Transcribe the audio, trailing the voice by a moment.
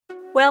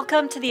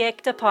Welcome to the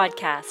ECTA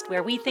podcast,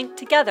 where we think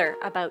together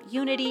about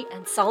unity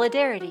and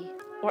solidarity,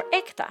 or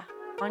ECTA,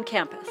 on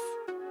campus.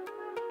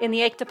 In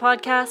the ECTA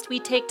podcast, we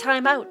take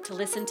time out to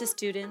listen to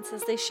students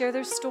as they share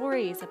their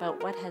stories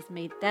about what has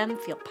made them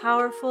feel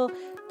powerful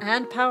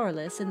and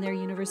powerless in their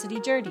university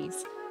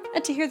journeys,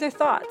 and to hear their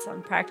thoughts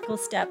on practical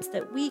steps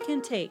that we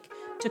can take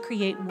to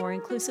create more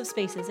inclusive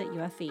spaces at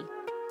UFE.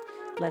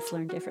 Let's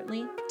learn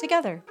differently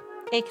together.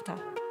 ECTA.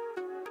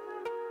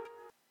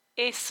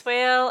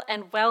 Eswell,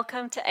 and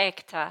welcome to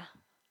ECTA,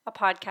 a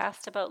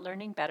podcast about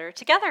learning better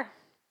together.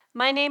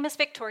 My name is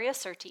Victoria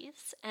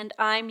Surtees, and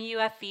I'm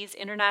UFE's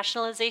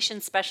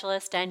Internationalization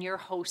Specialist and your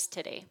host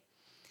today.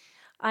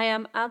 I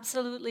am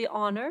absolutely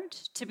honored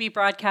to be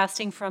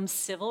broadcasting from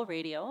Civil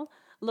Radio,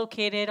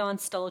 located on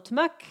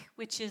Stolotamuk,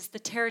 which is the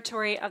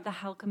territory of the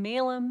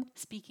Halkomelem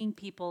speaking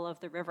people of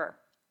the river.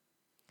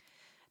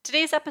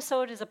 Today's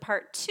episode is a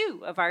part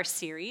 2 of our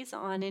series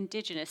on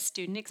Indigenous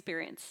student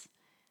experience.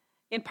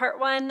 In part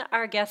 1,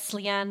 our guests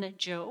Leanne,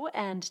 Joe,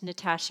 and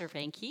Natasha,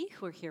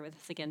 who are here with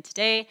us again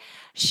today,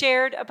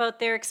 shared about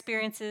their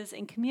experiences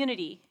in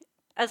community,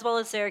 as well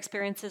as their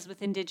experiences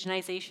with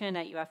indigenization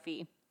at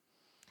UFE.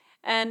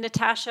 And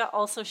Natasha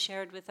also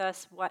shared with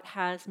us what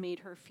has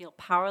made her feel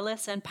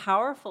powerless and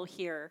powerful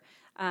here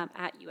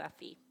at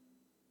UFE.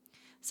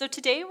 So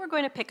today we're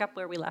going to pick up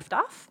where we left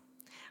off.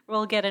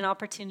 We'll get an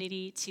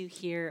opportunity to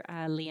hear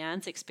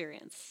Leanne's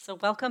experience. So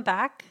welcome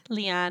back,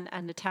 Leanne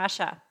and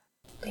Natasha.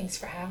 Thanks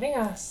for having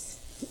us.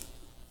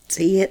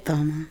 See it,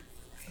 Tama.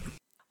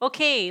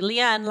 Okay,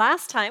 Leanne,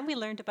 last time we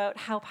learned about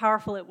how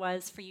powerful it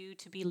was for you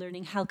to be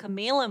learning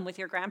Halkomelem with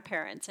your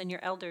grandparents and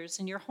your elders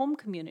in your home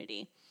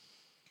community.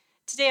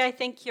 Today, I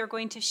think you're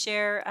going to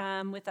share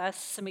with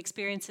us some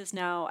experiences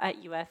now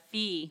at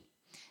UFE,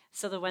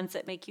 so the ones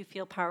that make you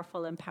feel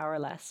powerful and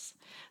powerless.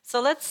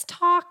 So let's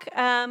talk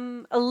a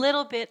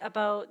little bit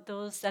about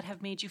those that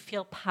have made you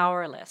feel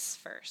powerless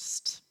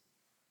first.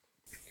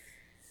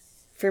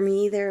 For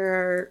me, there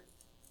are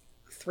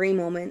 3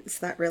 moments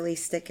that really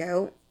stick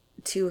out.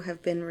 2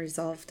 have been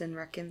resolved and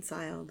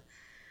reconciled.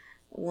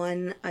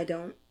 1, I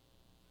don't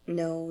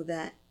know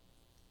that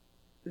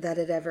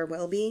it ever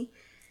will be.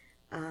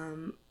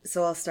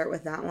 So I'll start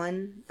with that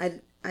one.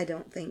 I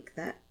don't think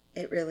that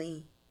it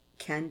really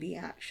can be,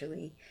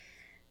 actually.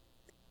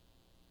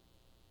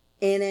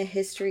 In a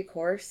history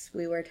course,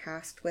 we were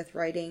tasked with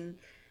writing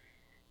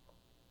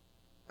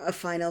a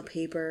final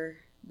paper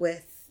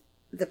with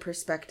the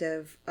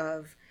perspective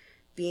of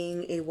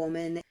being a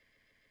woman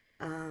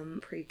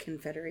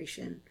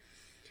pre-Confederation.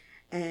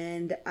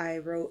 And I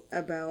wrote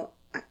about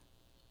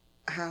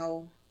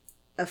how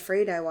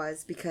afraid I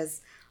was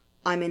because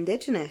I'm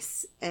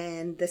Indigenous,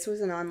 and this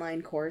was an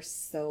online course,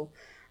 so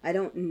I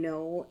don't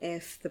know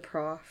if the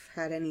prof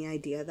had any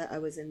idea that I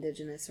was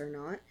Indigenous or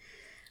not.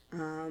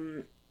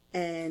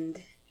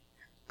 And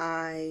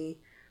I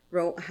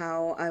wrote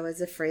how I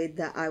was afraid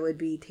that I would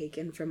be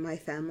taken from my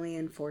family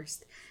and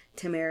forced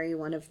to marry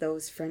one of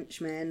those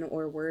Frenchmen,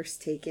 or worse,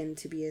 taken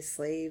to be a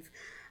slave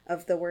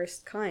of the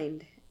worst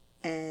kind.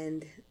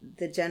 And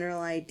the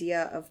general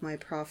idea of my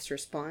prof's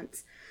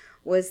response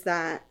was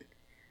that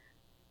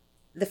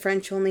the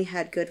French only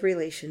had good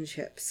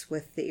relationships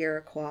with the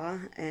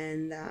Iroquois,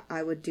 and that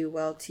I would do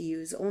well to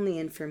use only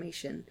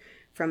information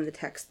from the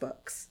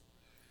textbooks.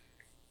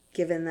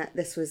 Given that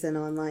this was an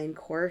online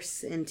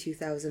course in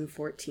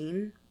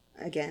 2014,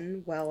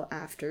 again, well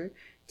after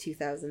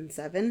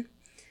 2007,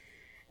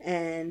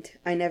 and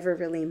I never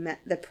really met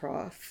the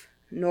prof,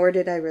 nor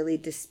did I really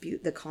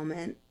dispute the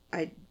comment.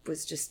 I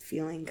was just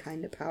feeling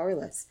kind of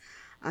powerless.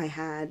 I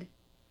had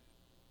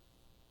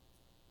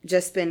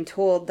just been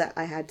told that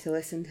I had to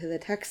listen to the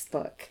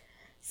textbook.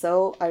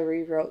 So I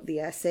rewrote the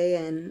essay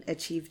and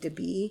achieved a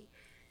B,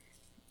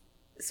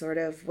 sort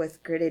of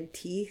with gritted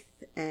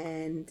teeth,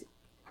 and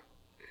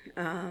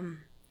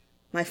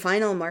my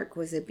final mark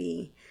was a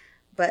B.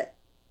 But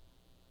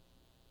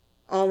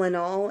all in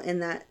all, in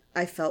that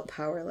I felt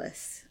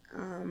powerless.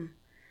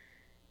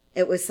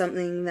 It was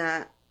something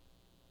that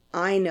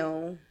I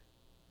know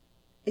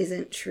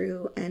isn't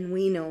true, and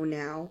we know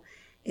now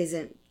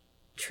isn't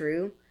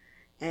true.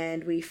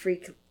 And we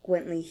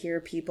frequently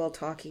hear people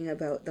talking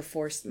about the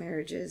forced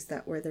marriages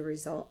that were the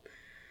result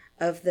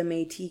of the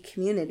Métis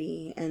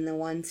community, and the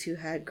ones who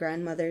had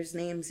grandmothers'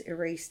 names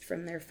erased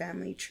from their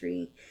family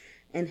tree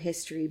and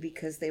history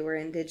because they were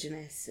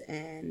Indigenous.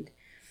 And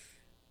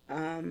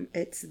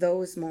it's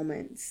those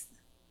moments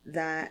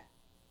that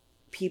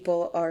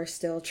people are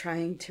still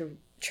trying to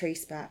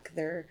trace back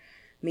their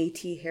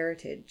Métis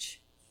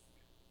heritage.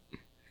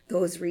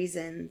 Those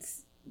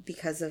reasons,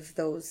 because of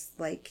those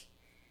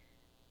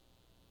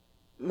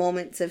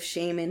moments of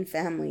shame in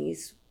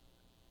families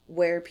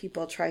where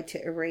people try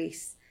to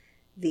erase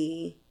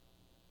the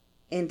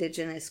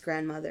Indigenous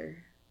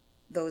grandmother,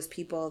 those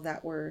people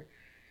that were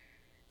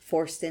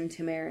forced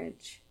into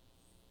marriage.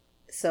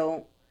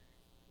 So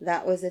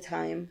that was a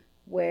time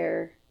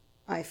where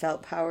I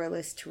felt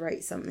powerless to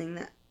write something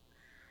that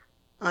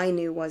I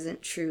knew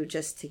wasn't true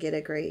just to get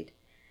a grade,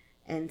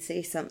 and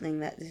say something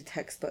that the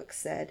textbook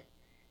said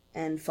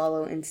and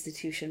follow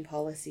institution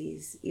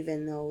policies,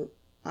 even though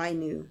I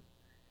knew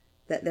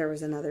that there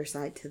was another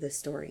side to the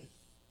story.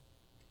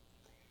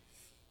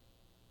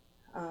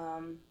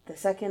 The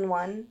second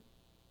one,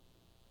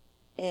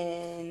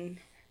 in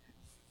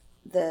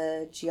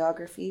the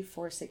Geography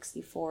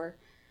 464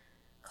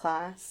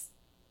 class,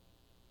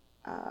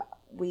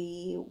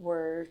 we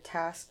were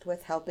tasked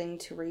with helping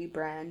to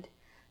rebrand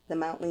the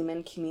Mount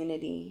Lehman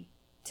community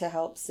to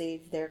help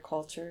save their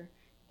culture,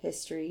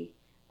 history,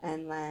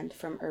 and land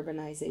from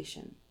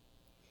urbanization,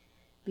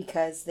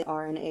 because they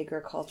are an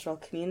agricultural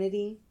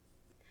community.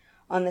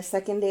 On the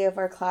second day of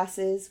our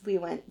classes, we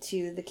went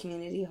to the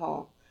community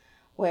hall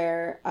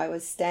where I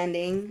was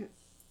standing.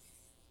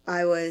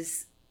 I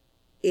was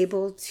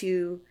able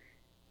to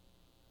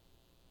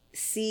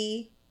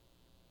see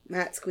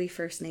Matsqui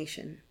First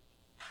Nation.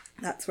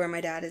 That's where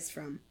my dad is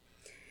from.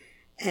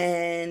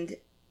 And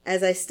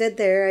as I stood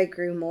there, I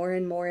grew more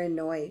and more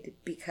annoyed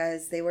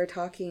because they were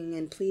talking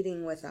and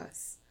pleading with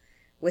us,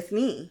 with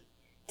me,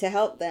 to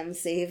help them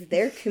save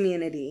their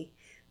community,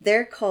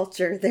 their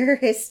culture, their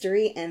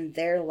history, and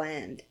their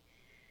land.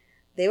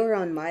 They were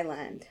on my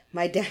land,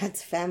 my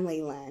dad's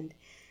family land,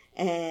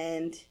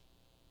 and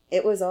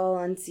it was all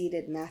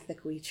unceded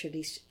Mathaqui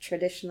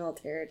traditional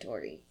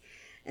territory.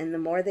 And the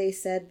more they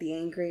said, the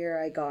angrier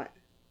I got,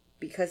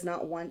 because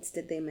not once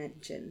did they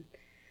mention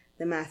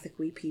the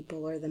Mathaqui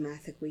people or the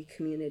Mathaqui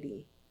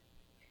community,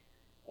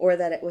 or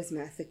that it was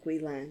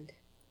Mathaqui land.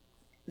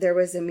 There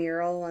was a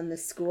mural on the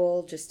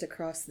school just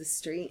across the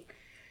street,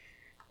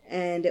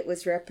 and it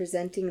was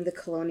representing the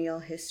colonial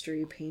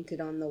history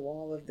painted on the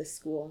wall of the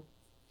school.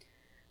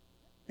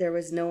 There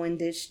was no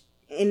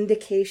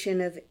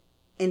indication of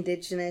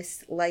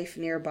Indigenous life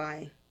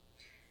nearby,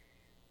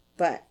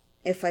 but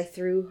if I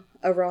threw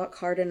a rock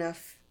hard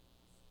enough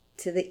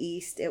to the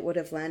east, it would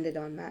have landed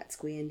on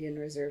Matsqui Indian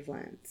Reserve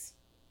lands.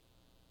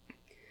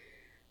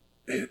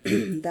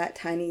 That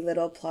tiny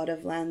little plot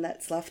of land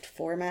that's left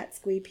for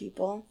Matsqui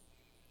people.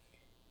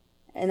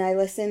 And I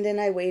listened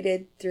and I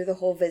waited through the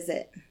whole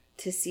visit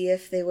to see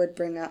if they would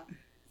bring up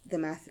the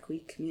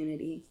Mathaqui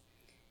community.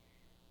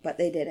 But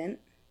they didn't.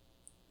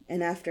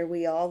 And after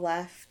we all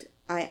left,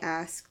 I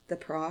asked the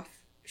prof,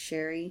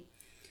 Sherry,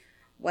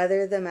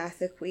 whether the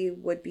Mathaqui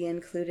would be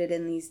included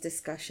in these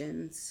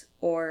discussions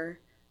or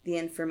the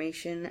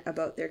information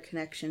about their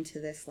connection to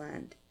this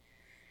land.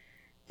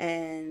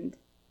 And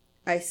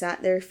I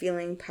sat there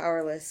feeling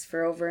powerless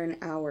for over an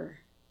hour,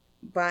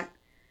 but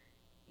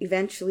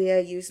eventually I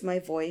used my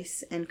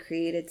voice and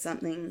created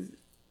something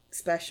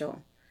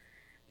special,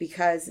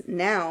 because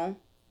now,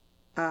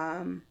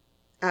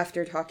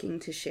 after talking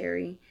to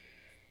Sherry,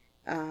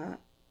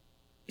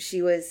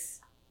 she was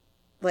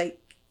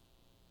like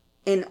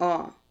in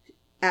awe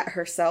at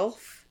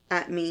herself,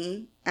 at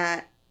me,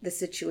 at the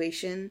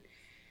situation.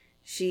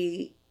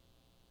 She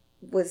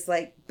was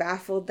like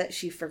baffled that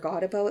she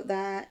forgot about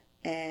that,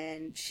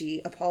 and she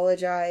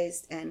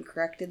apologized and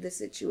corrected the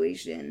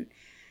situation,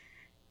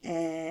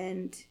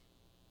 and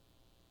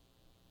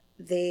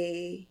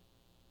they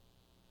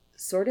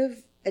sort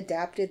of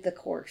adapted the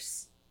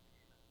course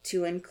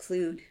to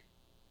include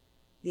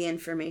the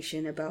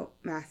information about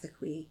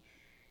Mathaqui,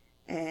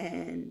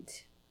 and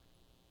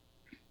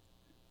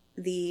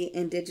the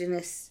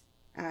Indigenous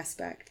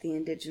aspect, the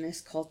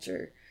Indigenous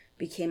culture,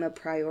 became a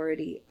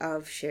priority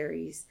of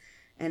Sherry's,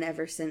 and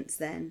ever since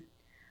then,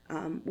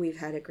 we've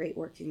had a great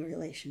working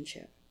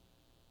relationship.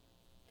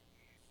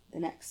 The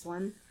next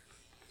one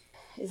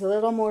is a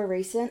little more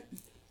recent.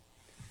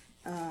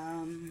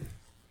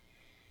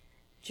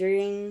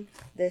 During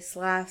this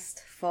last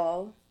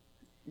fall,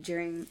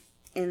 in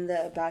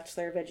the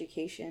Bachelor of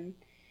Education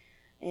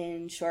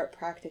in short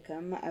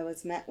practicum, I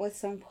was met with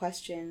some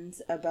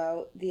questions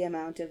about the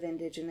amount of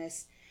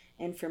Indigenous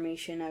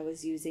information I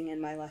was using in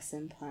my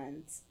lesson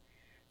plans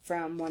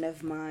from one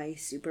of my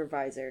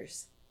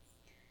supervisors,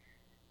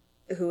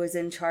 who was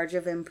in charge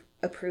of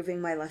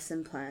approving my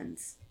lesson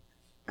plans.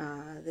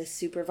 The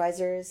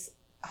supervisor is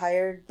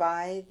hired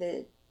by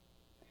the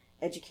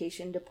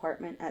education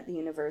department at the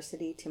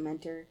university to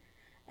mentor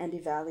and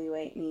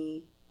evaluate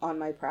me on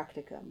my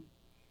practicum.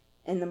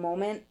 In the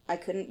moment, I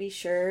couldn't be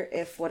sure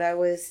if what I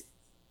was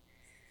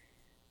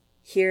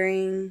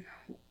hearing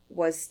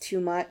was too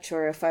much,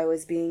 or if I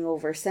was being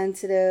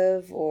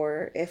oversensitive,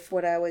 or if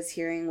what I was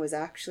hearing was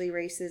actually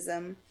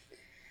racism.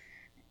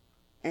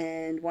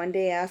 And one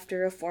day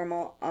after a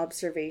formal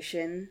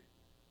observation,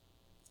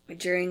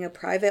 during a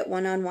private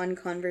one-on-one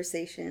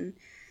conversation,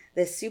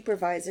 the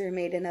supervisor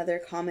made another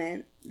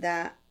comment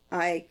that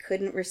I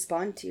couldn't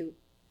respond to.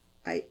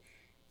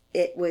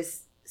 It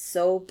was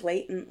so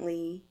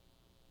blatantly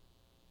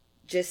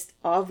just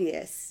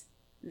obvious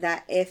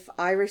that if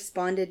I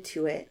responded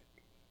to it,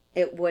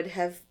 it would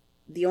have,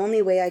 the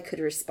only way I could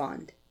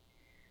respond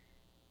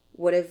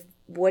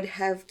would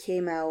have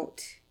came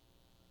out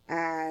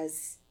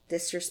as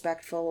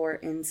disrespectful or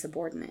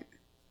insubordinate.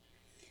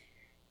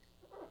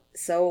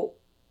 So,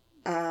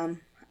 I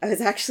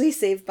was actually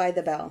saved by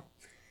the bell.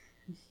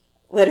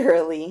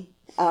 Literally.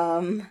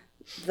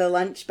 The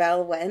lunch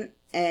bell went,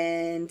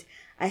 and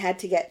I had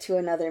to get to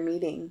another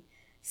meeting.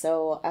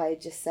 So I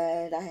just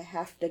said, I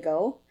have to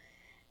go.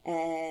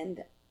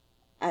 And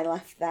I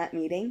left that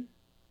meeting.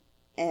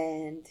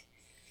 And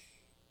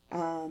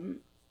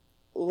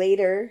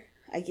later,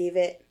 I gave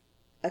it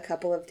a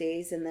couple of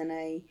days, and then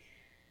I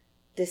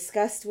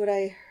discussed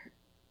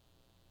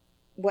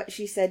what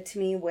she said to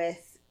me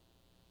with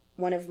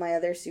one of my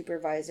other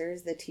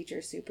supervisors, the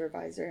teacher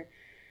supervisor.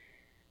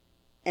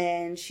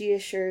 And she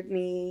assured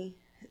me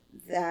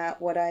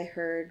that what I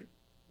heard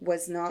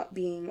was not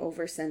being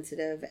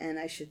oversensitive and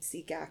I should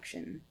seek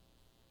action.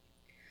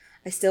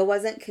 I still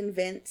wasn't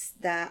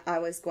convinced that I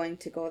was going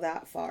to go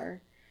that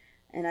far,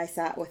 and I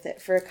sat with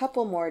it for a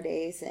couple more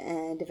days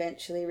and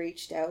eventually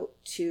reached out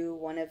to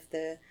one of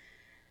the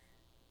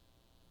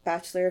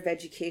Bachelor of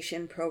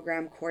Education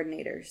program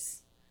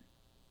coordinators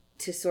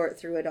to sort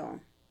through it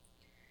all.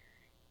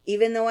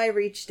 Even though I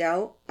reached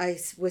out, I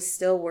was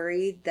still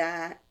worried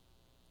that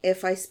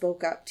if I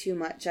spoke up too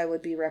much, I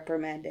would be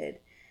reprimanded,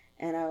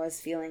 and I was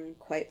feeling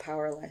quite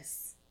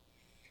powerless.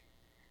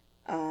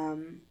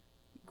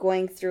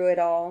 Going through it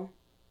all,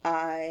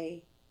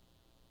 I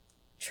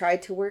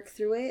tried to work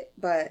through it,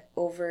 but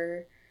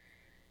over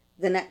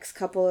the next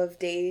couple of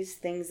days,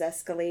 things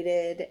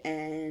escalated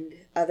and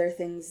other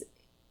things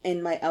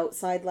in my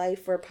outside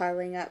life were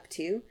piling up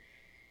too.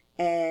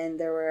 And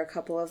there were a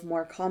couple of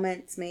more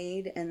comments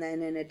made, and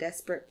then in a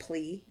desperate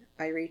plea,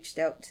 I reached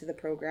out to the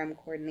program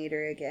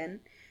coordinator again,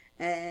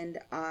 and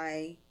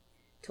I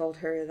told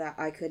her that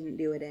I couldn't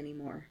do it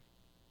anymore.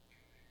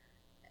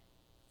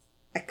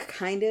 I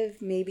kind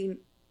of maybe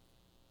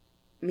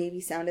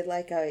sounded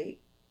like I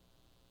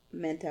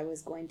meant I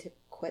was going to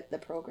quit the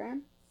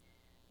program.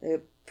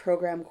 The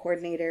program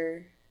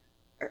coordinator,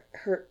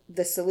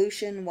 the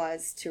solution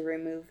was to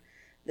remove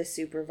the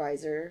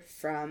supervisor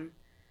from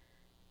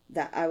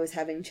that I was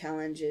having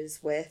challenges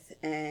with,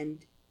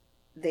 and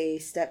they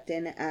stepped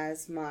in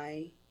as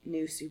my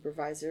new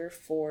supervisor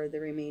for the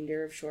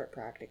remainder of short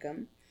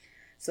practicum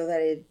so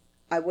that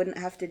I wouldn't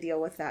have to deal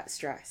with that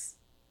stress.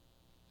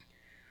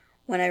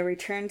 When I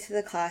returned to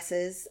the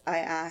classes, I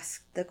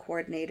asked the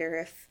coordinator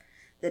if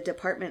the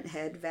department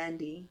head,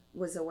 Vandy,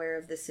 was aware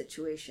of the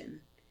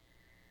situation.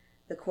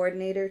 The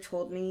coordinator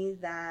told me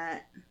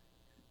that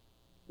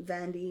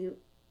Vandy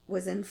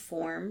was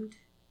informed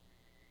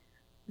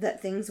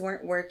that things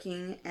weren't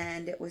working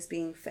and it was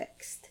being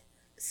fixed.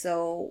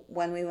 So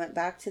when we went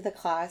back to the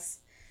class,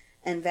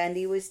 and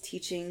Vandy was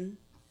teaching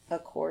a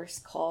course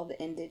called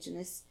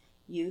Indigenous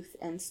Youth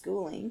and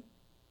Schooling,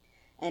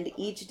 and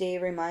each day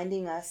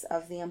reminding us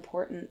of the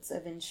importance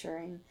of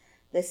ensuring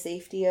the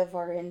safety of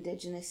our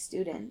Indigenous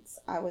students,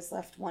 I was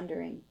left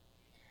wondering,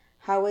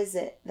 how is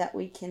it that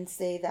we can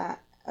say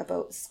that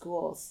about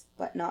schools,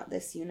 but not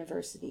this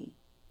university?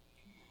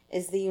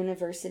 Is the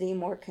university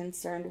more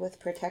concerned with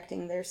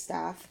protecting their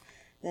staff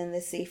than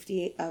the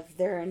safety of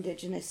their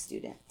Indigenous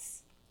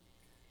students?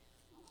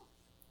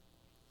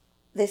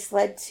 This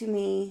led to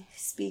me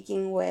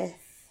speaking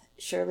with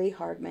Shirley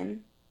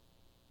Hardman,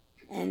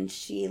 and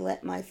she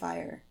lit my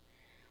fire,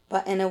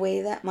 but in a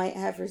way that might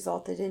have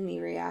resulted in me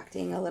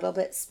reacting a little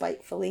bit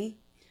spitefully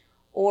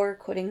or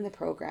quitting the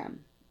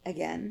program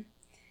again.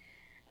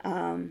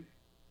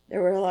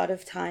 There were a lot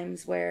of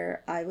times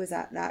where I was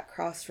at that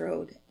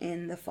crossroad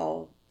in the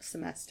fall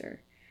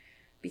semester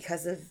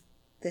because of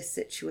this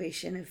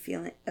situation of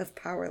feeling of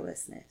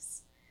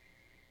powerlessness.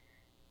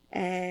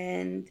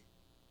 And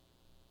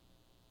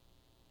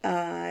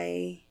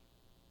I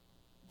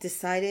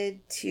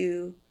decided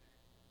to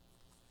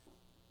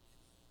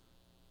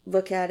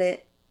look at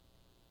it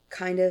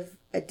kind of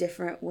a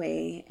different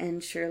way,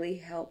 and Shirley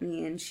helped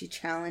me, and she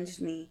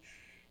challenged me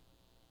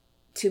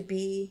to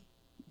be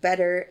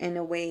better in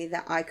a way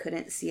that I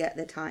couldn't see at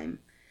the time,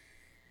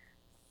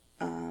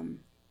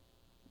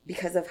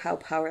 because of how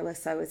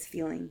powerless I was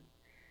feeling.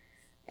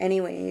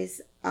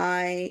 Anyways,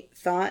 I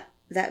thought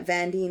that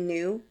Vandy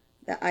knew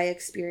that I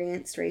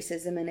experienced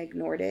racism and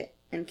ignored it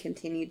and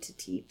continued to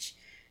teach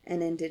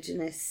an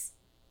Indigenous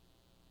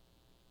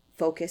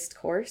focused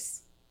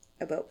course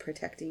about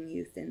protecting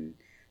youth in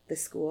the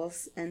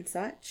schools and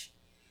such.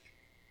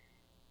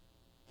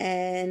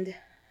 And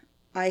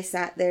I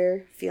sat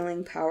there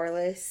feeling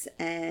powerless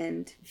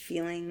and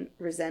feeling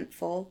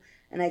resentful,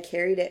 and I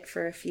carried it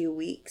for a few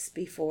weeks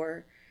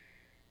before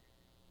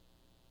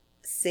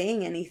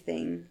saying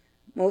anything,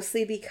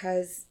 mostly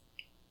because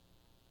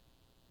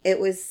it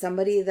was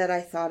somebody that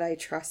I thought I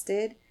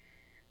trusted,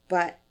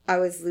 but I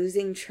was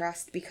losing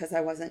trust because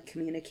I wasn't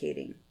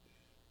communicating.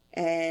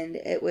 And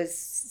it was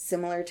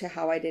similar to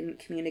how I didn't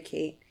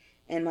communicate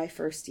in my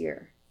first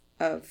year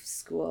of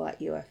school at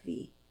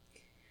UFV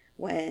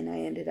when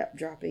I ended up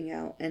dropping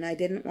out, and I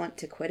didn't want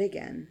to quit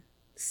again.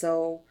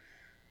 So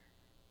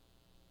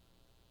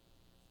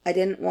I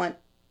didn't want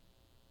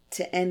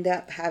to end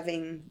up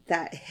having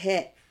that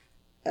hit,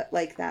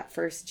 like that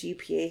first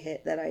GPA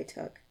hit that I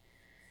took.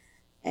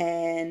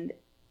 And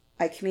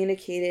I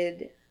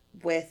communicated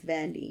with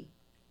Vandy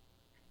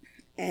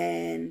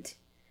and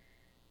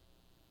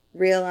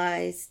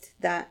realized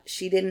that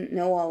she didn't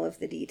know all of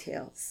the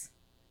details.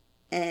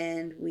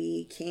 And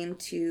we came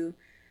to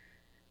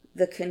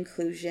the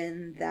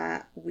conclusion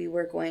that we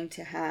were going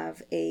to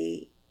have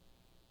a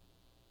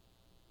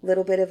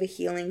little bit of a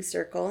healing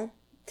circle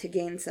to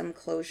gain some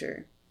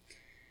closure.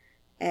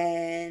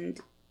 And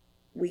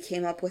we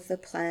came up with a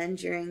plan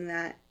during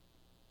that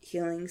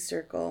healing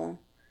circle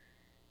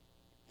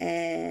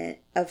and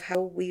of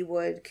how we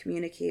would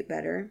communicate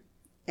better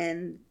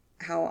and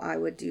how I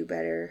would do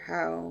better,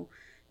 how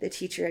the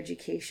teacher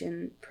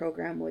education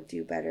program would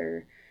do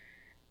better.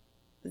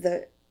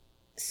 The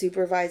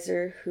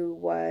supervisor who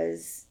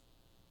was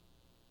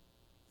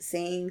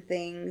saying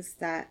things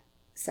that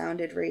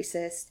sounded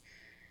racist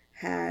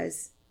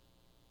has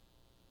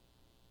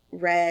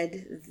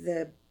read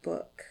the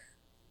book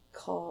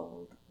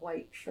called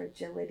White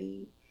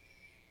Fragility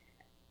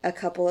a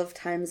couple of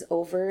times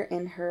over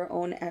in her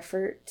own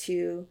effort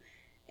to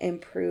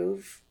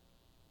improve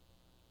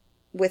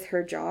with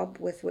her job,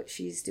 with what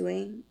she's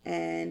doing.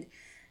 And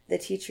the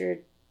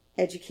teacher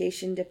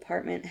education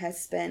department has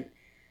spent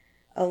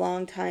a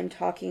long time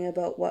talking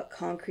about what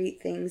concrete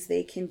things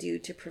they can do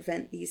to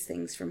prevent these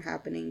things from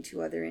happening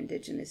to other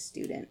Indigenous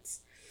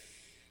students.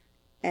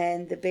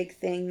 And the big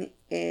thing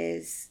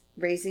is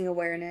raising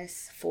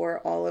awareness for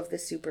all of the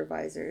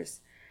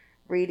supervisors.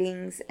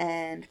 Readings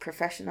and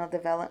professional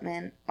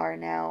development are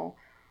now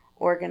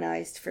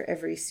organized for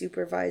every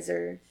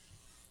supervisor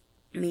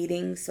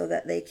meeting so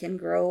that they can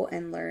grow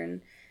and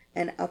learn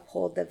and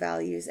uphold the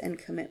values and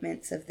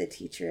commitments of the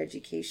teacher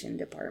education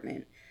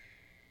department.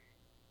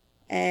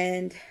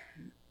 And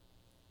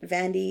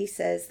Vandy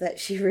says that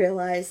she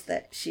realized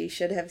that she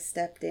should have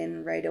stepped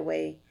in right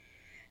away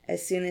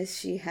as soon as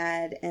she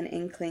had an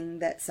inkling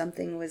that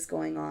something was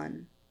going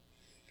on.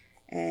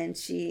 And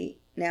she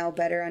now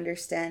better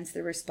understands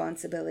the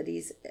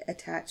responsibilities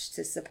attached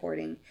to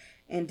supporting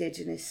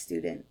Indigenous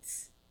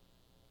students.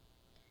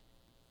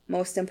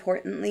 Most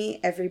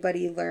importantly,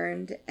 everybody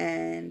learned,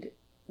 and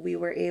we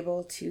were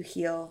able to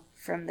heal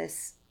from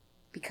this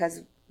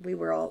because we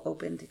were all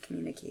open to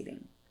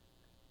communicating.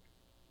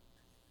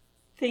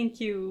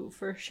 Thank you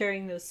for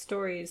sharing those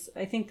stories.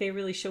 I think they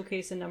really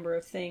showcase a number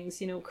of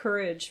things.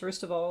 Courage,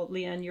 first of all,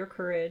 Leanne, your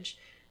courage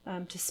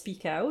to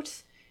speak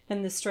out,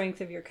 and the strength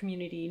of your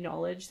community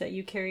knowledge that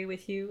you carry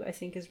with you, I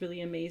think is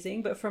really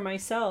amazing. But for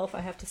myself,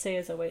 I have to say,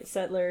 as a white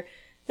settler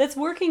that's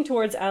working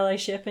towards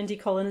allyship and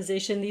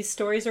decolonization, these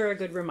stories are a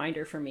good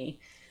reminder for me.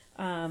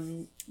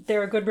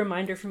 They're a good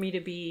reminder for me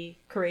to be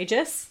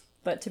courageous,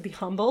 but to be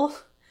humble,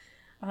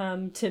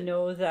 to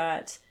know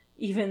that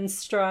even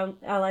strong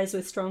allies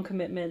with strong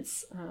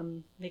commitments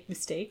make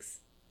mistakes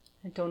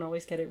and don't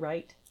always get it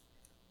right.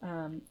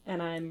 And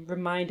I'm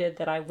reminded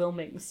that I will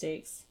make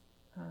mistakes,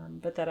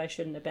 but that I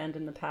shouldn't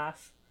abandon the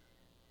path.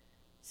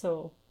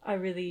 So I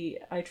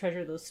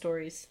treasure those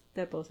stories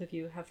that both of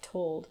you have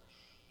told.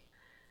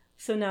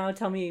 So now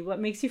tell me, what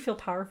makes you feel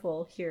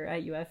powerful here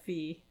at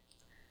UFV?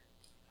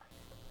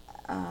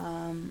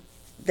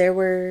 There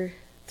were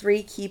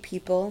 3 key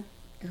people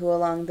who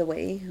along the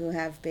way who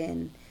have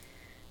been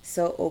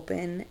so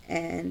open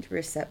and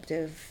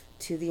receptive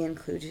to the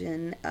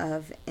inclusion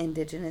of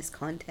Indigenous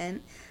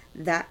content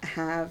that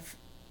have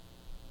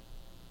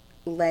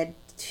led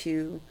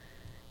to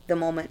the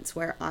moments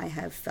where I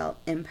have felt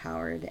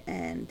empowered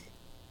and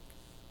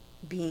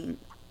being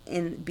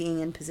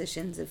in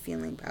positions of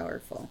feeling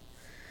powerful.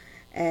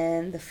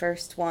 And the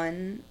first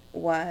one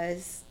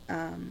was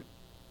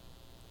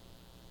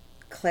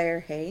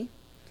Claire Hay.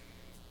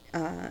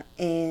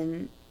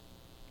 And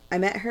I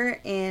met her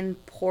in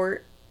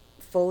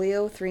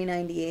Portfolio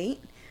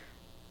 398,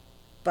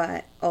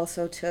 but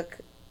also took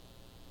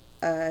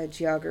a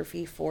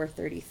Geography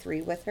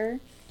 433 with her.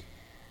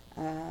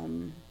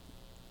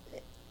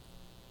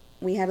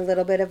 We had a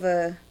little bit of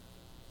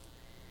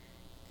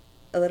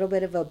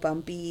a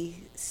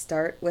bumpy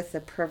start with the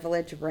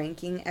privilege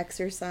ranking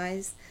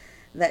exercise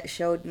that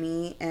showed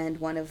me and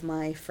one of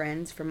my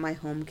friends from my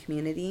home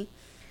community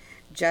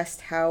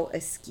just how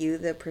askew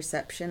the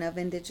perception of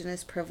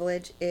Indigenous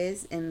privilege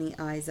is in the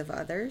eyes of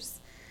others.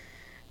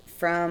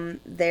 From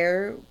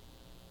there,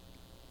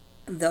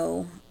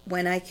 though,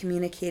 when I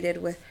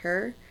communicated with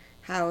her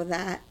how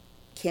that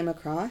came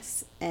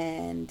across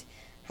and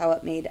how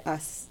it made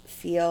us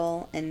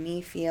feel and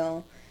me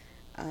feel,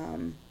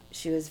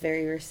 she was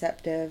very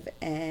receptive,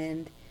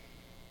 and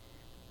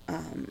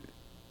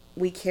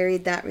we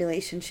carried that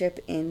relationship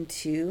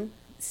into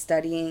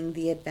studying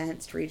the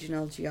advanced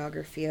regional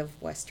geography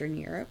of Western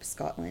Europe,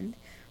 Scotland,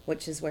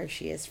 which is where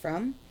she is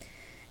from.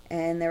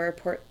 And there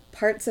were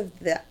parts of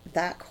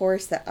that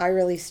course that I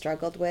really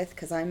struggled with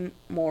because I'm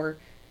more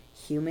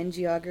human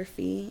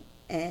geography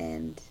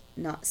and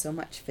not so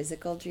much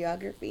physical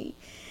geography.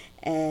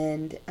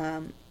 And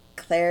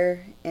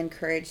Claire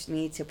encouraged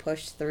me to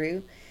push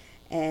through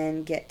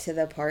and get to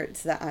the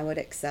parts that I would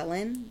excel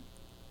in.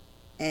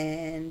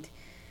 And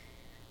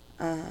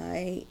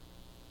I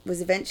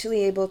was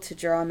eventually able to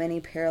draw many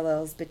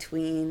parallels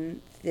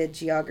between the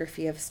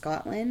geography of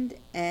Scotland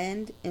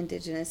and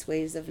Indigenous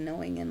ways of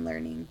knowing and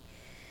learning.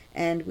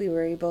 And we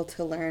were able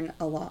to learn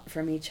a lot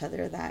from each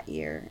other that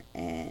year.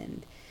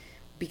 And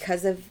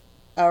because of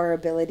our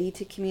ability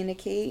to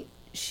communicate,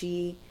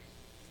 she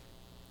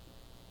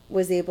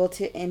was able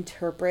to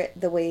interpret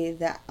the way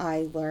that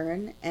I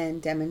learn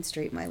and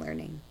demonstrate my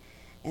learning.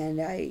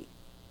 And I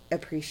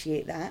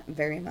appreciate that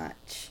very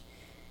much.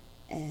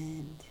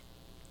 And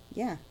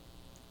yeah.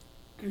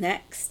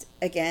 Next,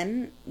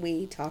 again,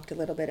 we talked a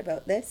little bit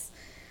about this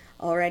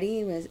already,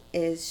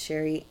 is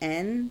Sherry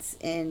Enns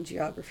in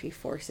Geography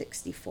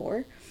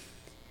 464.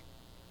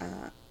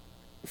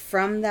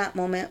 From that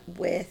moment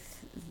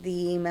with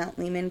the Mount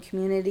Lehman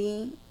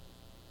community,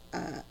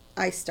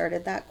 I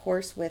started that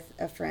course with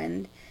a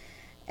friend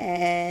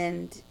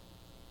and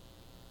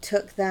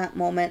took that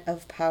moment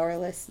of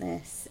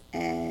powerlessness,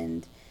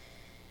 and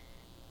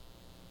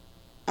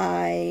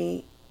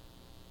I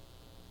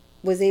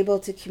was able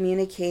to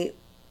communicate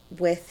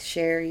with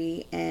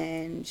Sherry,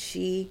 and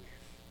she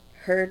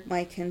heard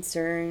my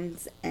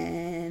concerns,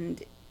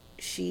 and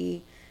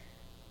she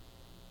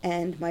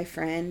and my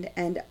friend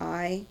and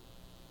I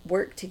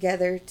worked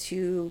together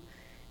to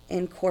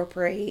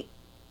incorporate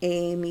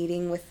a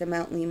meeting with the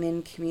Mount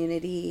Lehman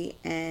community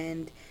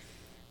and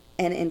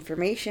an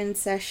information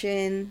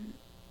session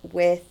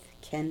with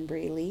Ken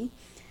Braley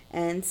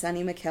and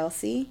Sonny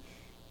McKelsey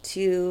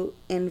to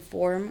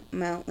inform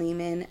Mount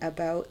Lehman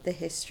about the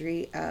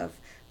history of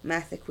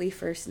Mathaqui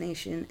First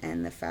Nation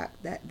and the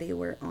fact that they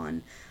were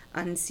on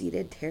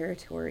unceded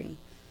territory,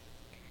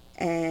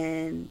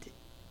 and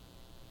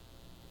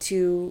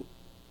to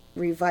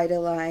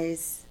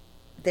revitalize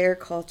their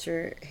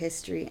culture,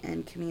 history,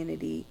 and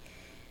community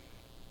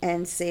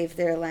and save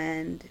their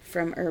land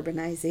from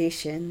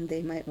urbanization.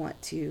 They might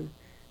want to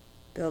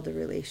build a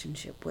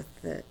relationship with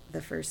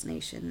the First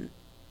Nation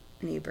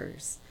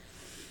neighbors.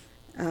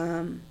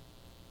 And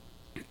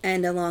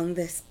along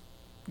this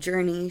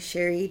journey,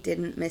 Sherry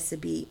didn't miss a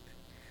beat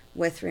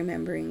with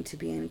remembering to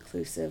be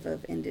inclusive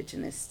of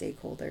Indigenous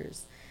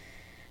stakeholders.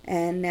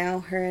 And now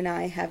her and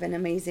I have an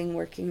amazing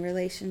working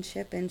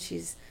relationship, and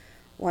she's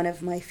one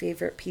of my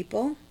favorite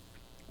people.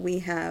 We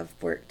have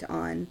worked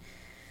on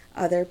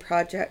other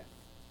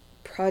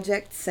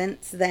projects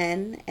since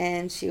then,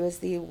 and she was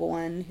the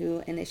one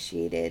who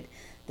initiated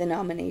the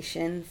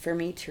nomination for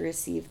me to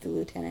receive the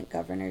Lieutenant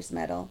Governor's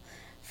Medal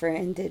for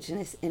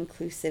Indigenous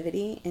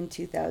Inclusivity in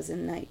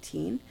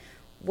 2019,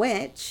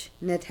 which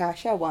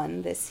Natasha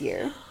won this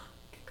year.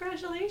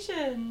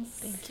 Congratulations!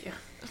 Thank you.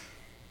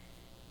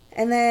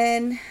 And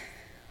then,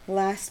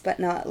 last but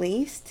not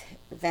least,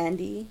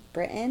 Vandy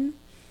Britton.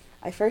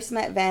 I first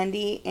met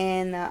Vandy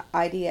in the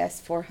IDS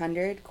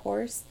 400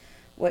 course,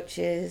 which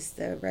is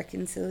the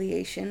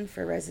Reconciliation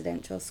for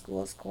Residential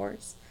Schools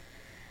course.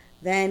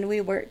 Then we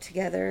worked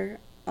together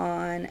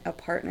on a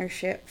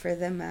partnership for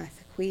the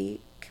Mathaqui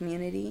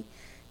community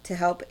to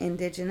help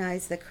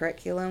indigenize the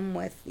curriculum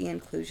with the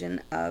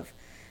inclusion of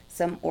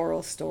some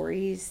oral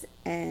stories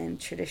and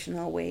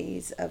traditional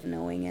ways of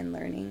knowing and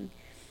learning,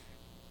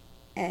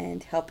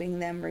 and helping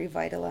them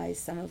revitalize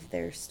some of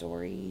their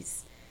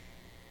stories.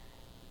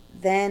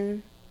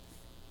 Then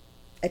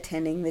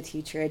attending the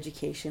teacher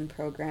education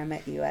program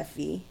at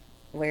UFV,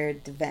 where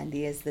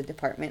Vandy is the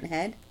department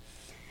head.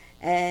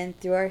 And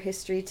through our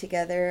history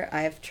together,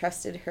 I have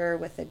trusted her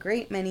with a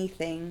great many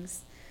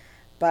things,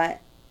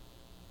 but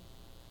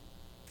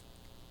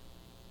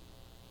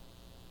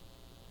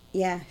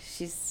yeah,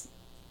 she's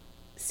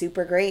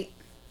super great.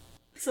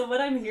 So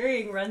what I'm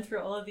hearing run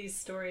through all of these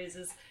stories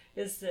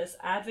is this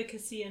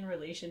advocacy and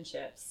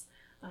relationships,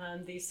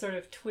 these sort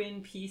of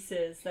twin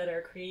pieces that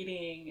are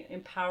creating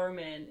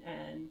empowerment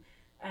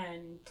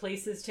and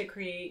places to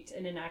create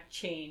and enact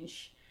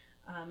change,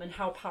 and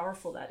how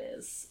powerful that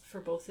is for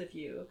both of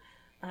you.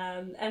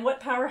 And what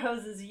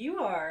powerhouses you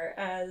are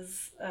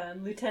as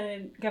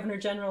Lieutenant Governor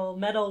General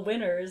Medal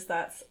winners.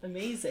 That's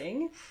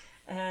amazing.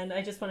 And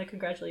I just want to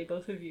congratulate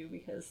both of you,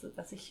 because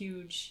that's a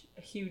huge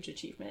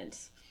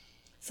achievement.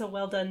 So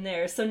well done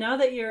there. So now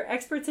that you're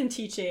experts in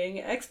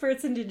teaching,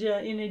 experts in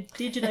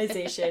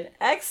indigenization,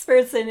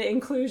 experts in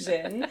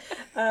inclusion,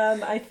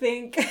 I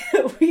think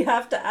we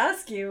have to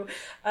ask you,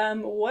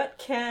 what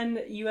can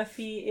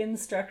UFE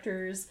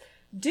instructors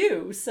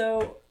do?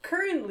 So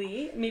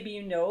currently, maybe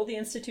you know, the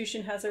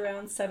institution has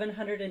around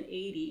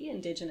 780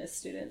 Indigenous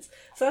students.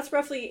 So that's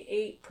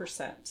roughly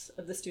 8%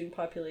 of the student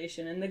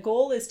population. And the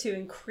goal is to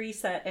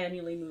increase that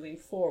annually moving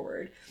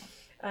forward.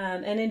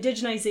 And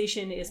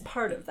indigenization is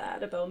part of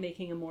that, about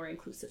making a more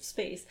inclusive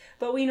space.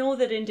 But we know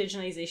that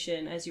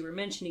indigenization, as you were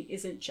mentioning,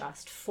 isn't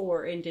just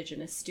for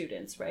Indigenous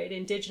students, right?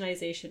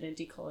 Indigenization and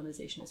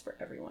decolonization is for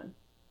everyone.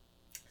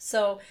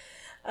 So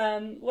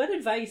what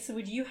advice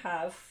would you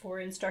have for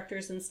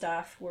instructors and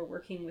staff who are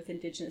working with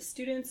Indigenous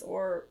students,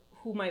 or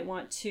who might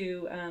want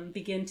to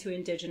begin to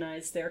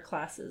indigenize their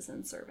classes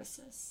and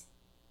services?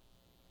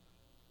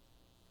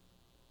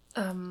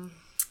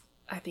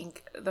 I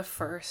think the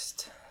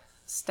first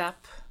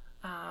step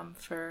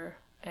for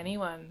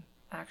anyone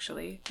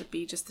actually would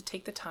be just to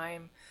take the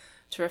time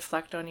to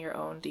reflect on your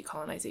own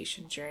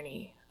decolonization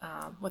journey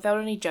without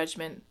any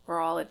judgment.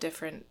 We're all at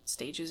different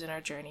stages in our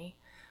journey,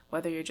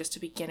 whether you're just a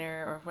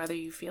beginner or whether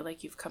you feel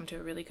like you've come to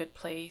a really good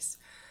place.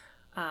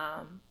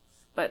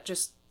 But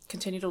just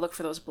continue to look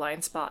for those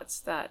blind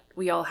spots that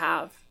we all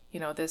have. You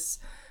know, this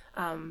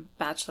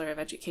Bachelor of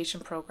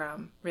Education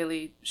program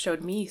really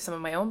showed me some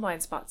of my own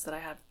blind spots that I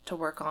have to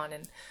work on.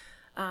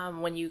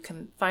 And when you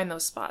can find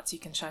those spots, you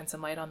can shine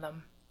some light on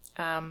them.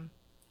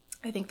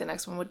 I think the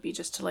next one would be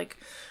just to like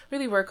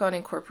really work on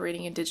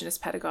incorporating Indigenous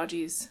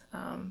pedagogies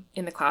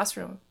in the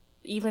classroom,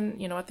 even,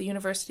 you know, at the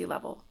university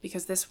level,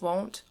 because this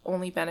won't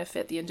only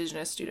benefit the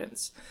Indigenous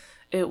students.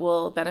 It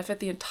will benefit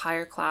the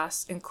entire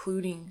class,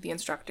 including the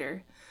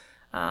instructor.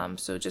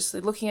 So just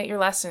looking at your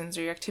lessons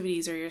or your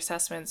activities or your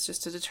assessments,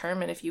 just to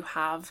determine if you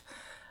have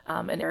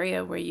an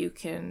area where you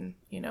can,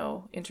 you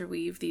know,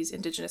 interweave these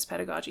Indigenous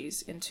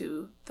pedagogies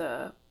into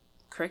the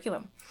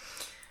curriculum.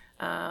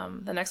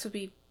 The next would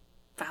be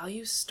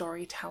value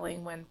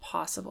storytelling when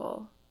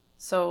possible.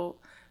 So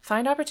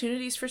find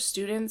opportunities for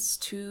students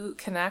to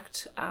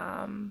connect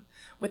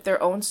with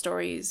their own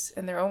stories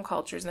and their own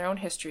cultures and their own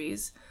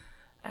histories.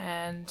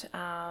 And,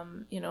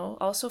 you know,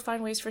 also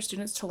find ways for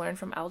students to learn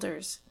from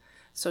elders.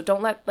 So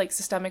don't let like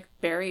systemic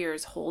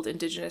barriers hold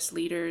Indigenous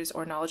leaders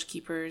or knowledge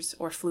keepers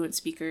or fluent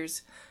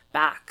speakers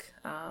back.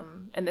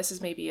 And this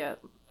is maybe a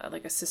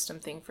system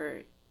thing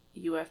for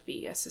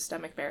UFB, a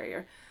systemic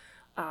barrier.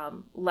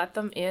 Let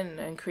them in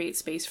and create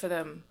space for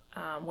them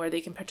where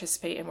they can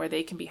participate and where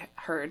they can be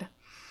heard.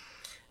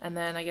 And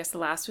then I guess the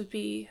last would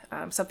be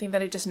something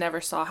that I just never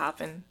saw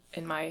happen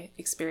in my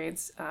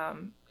experience.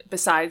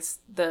 Besides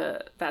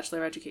the Bachelor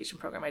of Education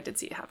program, I did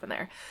see it happen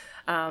there.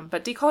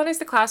 But decolonize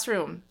the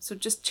classroom. So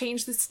just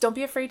change this. Don't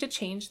be afraid to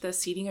change the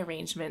seating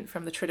arrangement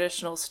from the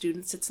traditional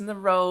student sits in the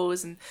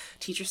rows and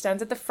teacher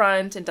stands at the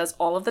front and does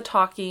all of the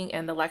talking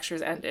and the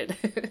lecture's ended.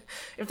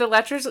 If the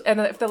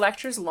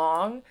lecture's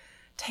long,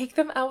 take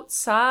them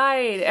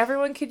outside.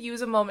 Everyone could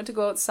use a moment to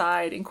go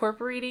outside.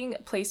 Incorporating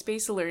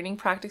place-based learning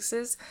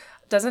practices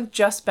doesn't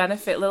just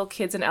benefit little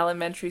kids in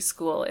elementary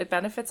school. It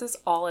benefits us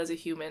all as a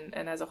human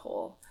and as a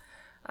whole.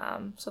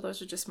 So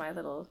those are just my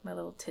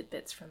little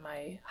tidbits from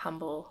my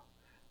humble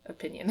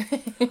opinion.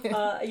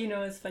 You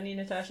know, it's funny,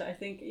 Natasha. I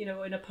think, you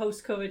know, in a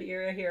post-COVID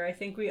era here, I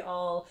think we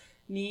all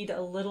need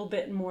a little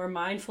bit more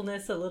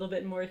mindfulness, a little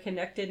bit more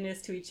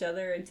connectedness to each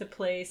other and to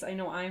place. I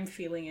know I'm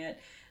feeling it.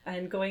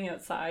 And going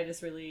outside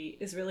is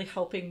really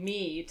helping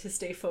me to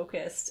stay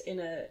focused in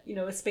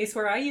a space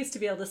where I used to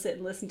be able to sit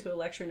and listen to a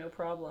lecture no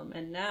problem,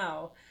 and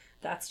now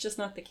that's just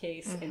not the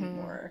case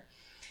anymore.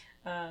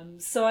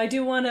 So I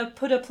do want to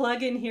put a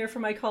plug in here for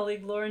my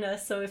colleague Lorna.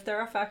 So if there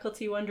are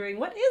faculty wondering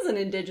what is an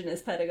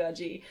Indigenous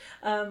pedagogy,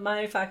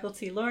 my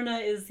faculty Lorna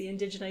is the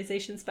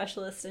Indigenization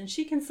specialist, and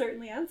she can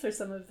certainly answer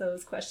some of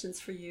those questions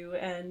for you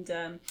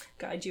and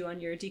guide you on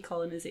your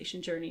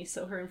decolonization journey.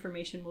 So her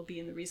information will be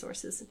in the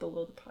resources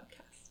below the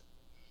podcast.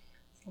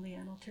 So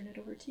Leanne, I'll turn it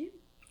over to you.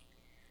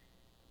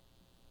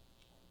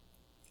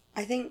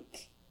 I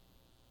think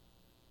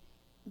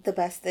the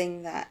best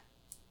thing that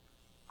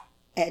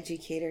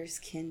educators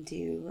can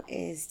do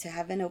is to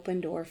have an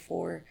open door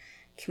for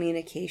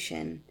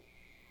communication.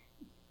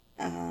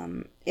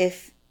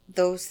 If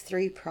those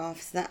 3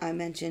 profs that I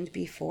mentioned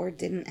before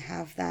didn't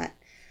have that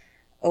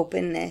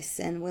openness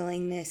and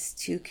willingness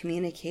to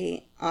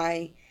communicate,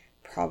 I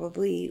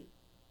probably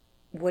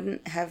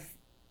wouldn't have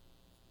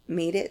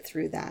made it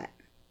through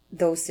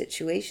those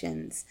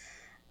situations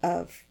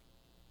of,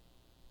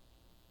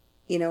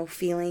 you know,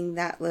 feeling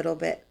that little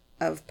bit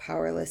of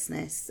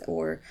powerlessness,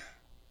 or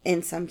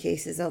in some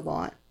cases a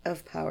lot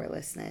of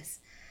powerlessness.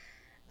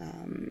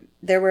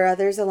 There were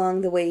others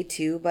along the way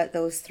too, but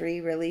those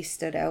 3 really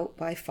stood out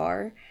by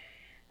far,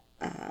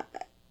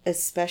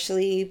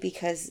 especially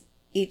because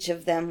each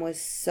of them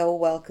was so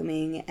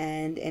welcoming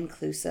and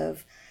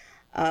inclusive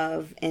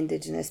of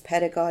Indigenous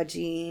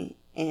pedagogy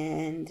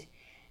and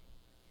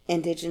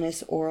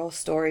Indigenous oral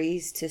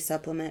stories to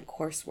supplement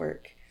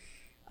coursework.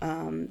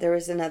 There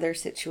was another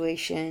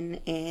situation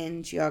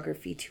in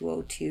Geography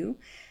 202,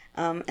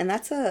 and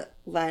that's a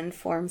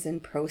landforms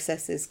and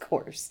processes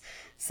course.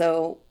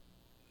 So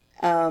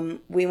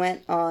we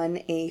went on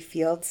a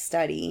field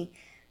study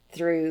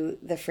through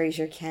the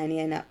Fraser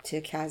Canyon up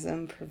to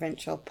Chasm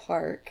Provincial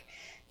Park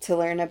to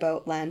learn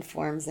about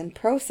landforms and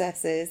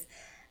processes.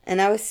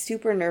 And I was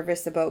super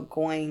nervous about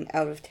going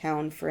out of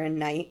town for a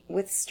night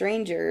with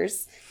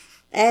strangers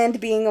and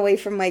being away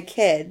from my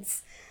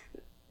kids.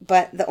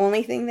 But the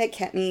only thing that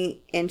kept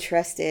me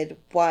interested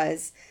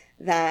was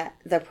that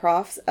the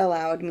profs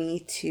allowed me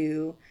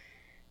to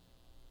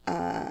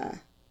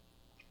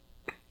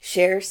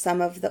share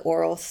some of the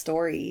oral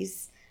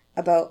stories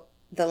about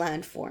the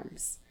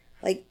landforms.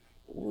 Like,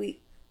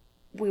 we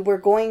were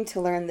going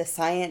to learn the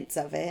science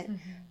of it,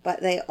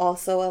 but they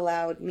also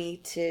allowed me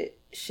to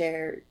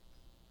share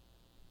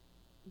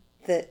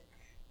the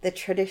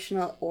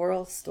traditional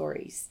oral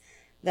stories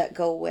that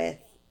go with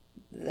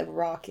the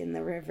rock in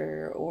the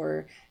river,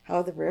 or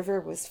how the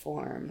river was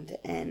formed,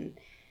 and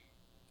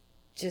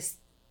just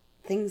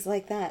things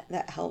like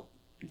that help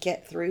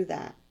get through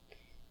that.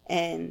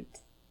 And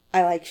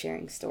I like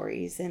sharing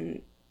stories,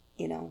 and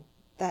you know,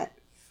 that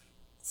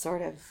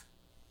sort of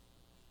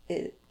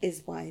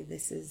is why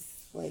this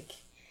is like,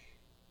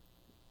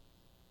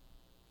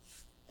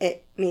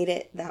 it made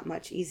it that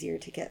much easier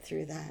to get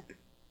through that.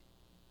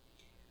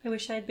 I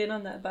wish I'd been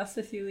on that bus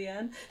with you,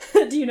 Leanne.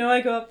 Do you know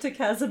I go up to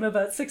Chasm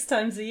about 6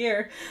 times a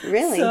year?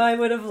 Really? So I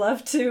would have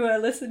loved to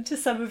listen to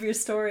some of your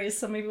stories.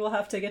 So maybe we'll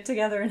have to get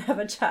together and have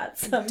a chat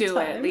sometime. Do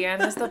it. Leanne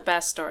has the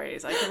best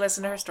stories. I could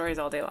listen to her stories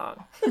all day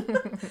long.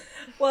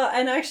 Well,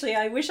 and actually,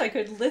 I wish I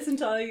could listen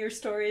to all your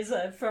stories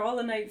for all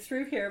the night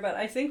through here, but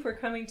I think we're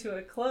coming to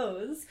a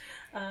close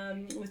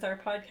with our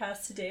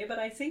podcast today. But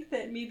I think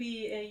that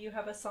maybe you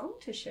have a song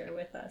to share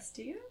with us.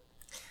 Do you?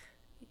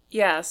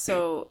 Yeah,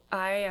 so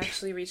I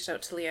actually reached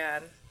out to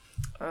Leanne,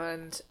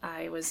 and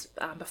I was,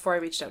 before I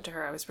reached out to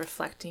her, I was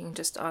reflecting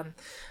just on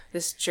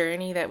this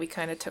journey that we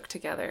kind of took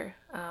together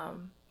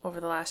over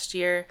the last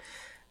year,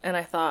 and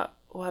I thought,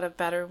 what a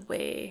better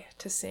way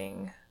to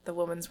sing the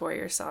Woman's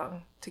Warrior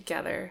song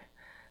together.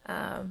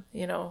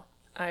 You know,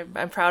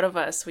 I'm proud of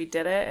us. We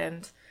did it,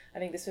 and I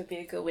think this would be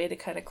a good way to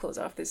kind of close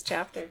off this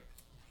chapter.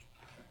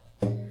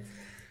 All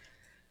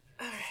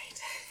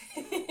right.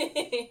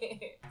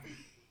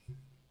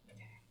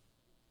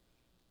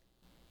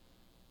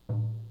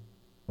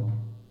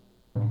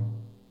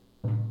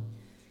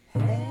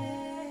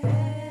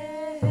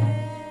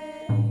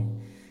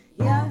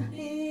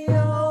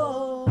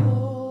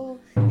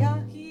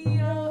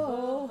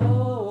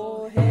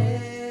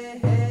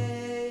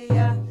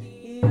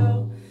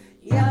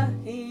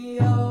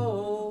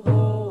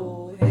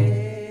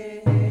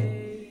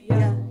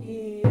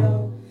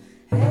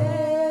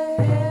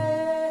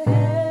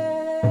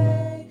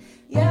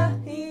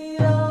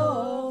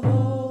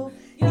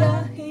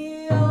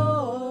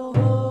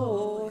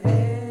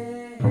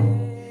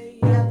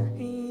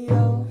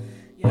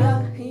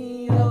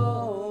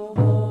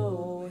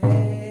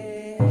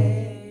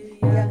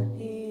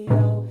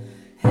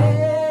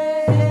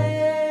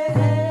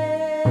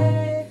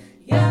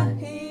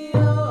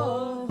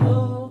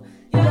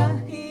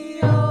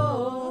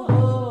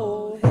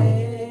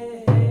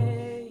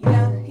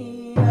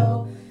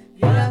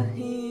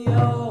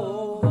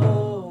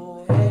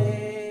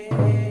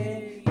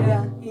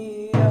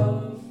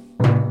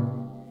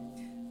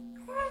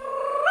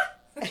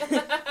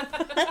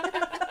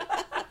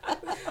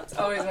 It's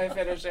always my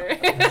finisher.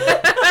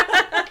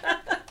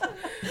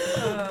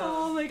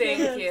 Oh my Thank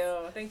goodness. you.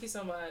 Thank you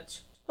so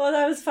much. Well,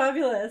 that was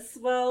fabulous.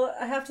 Well,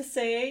 I have to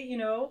say,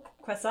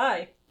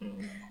 kwasai.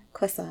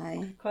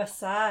 Kwasai.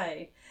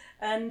 Kwasai.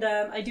 And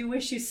I do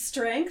wish you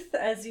strength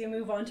as you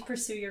move on to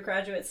pursue your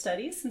graduate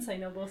studies, since I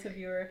know both of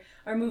you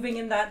are moving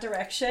in that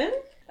direction.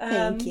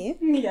 Thank you.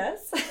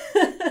 Yes.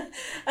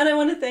 And I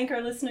want to thank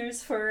our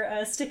listeners for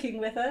sticking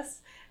with us.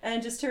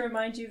 And just to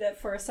remind you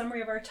that for a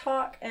summary of our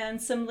talk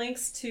and some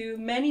links to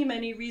many,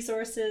 many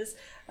resources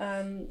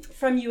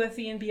from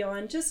UFE and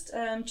beyond, just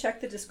check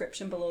the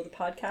description below the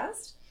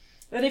podcast.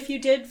 But if you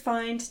did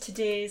find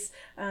today's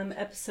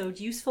episode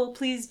useful,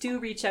 please do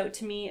reach out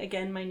to me.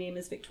 Again, my name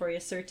is Victoria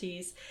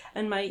Surtees,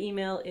 and my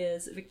email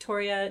is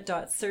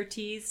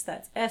victoria.surtees,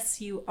 that's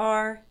SURTEES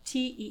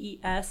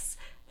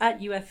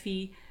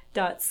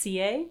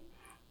 @UFE.ca.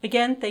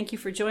 Again, thank you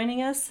for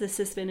joining us. This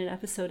has been an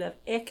episode of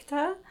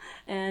Ekta,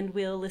 and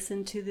we'll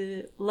listen to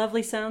the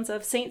lovely sounds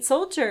of Saint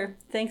Soldier.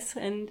 Thanks,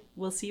 and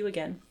we'll see you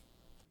again.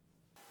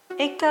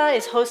 Ekta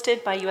is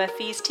hosted by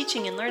UFE's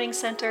Teaching and Learning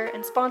Center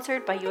and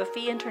sponsored by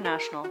UFE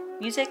International.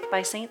 Music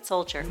by Saint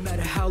Soldier. No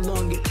matter how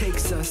long it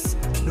takes us,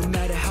 no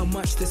matter how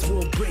much this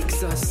world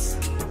breaks us,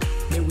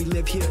 may we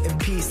live here in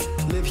peace,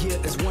 live here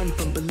as one,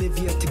 from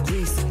Bolivia to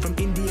Greece, from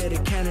India to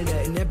Canada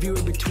and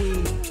everywhere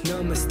between.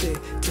 Namaste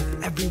to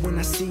everyone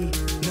I see.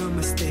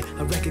 Namaste,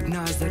 I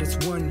recognize that it's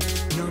one.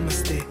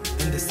 Namaste,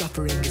 and the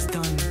suffering is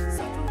done.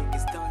 Suffering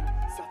is done,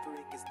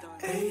 suffering is done.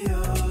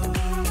 Ayo,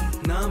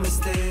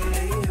 namaste,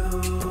 ayo,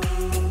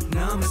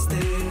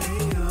 namaste,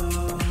 ayo,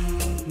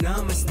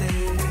 namaste,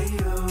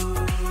 ayo,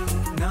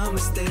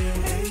 namaste,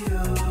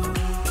 ayo,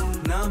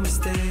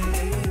 namaste,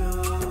 ayo.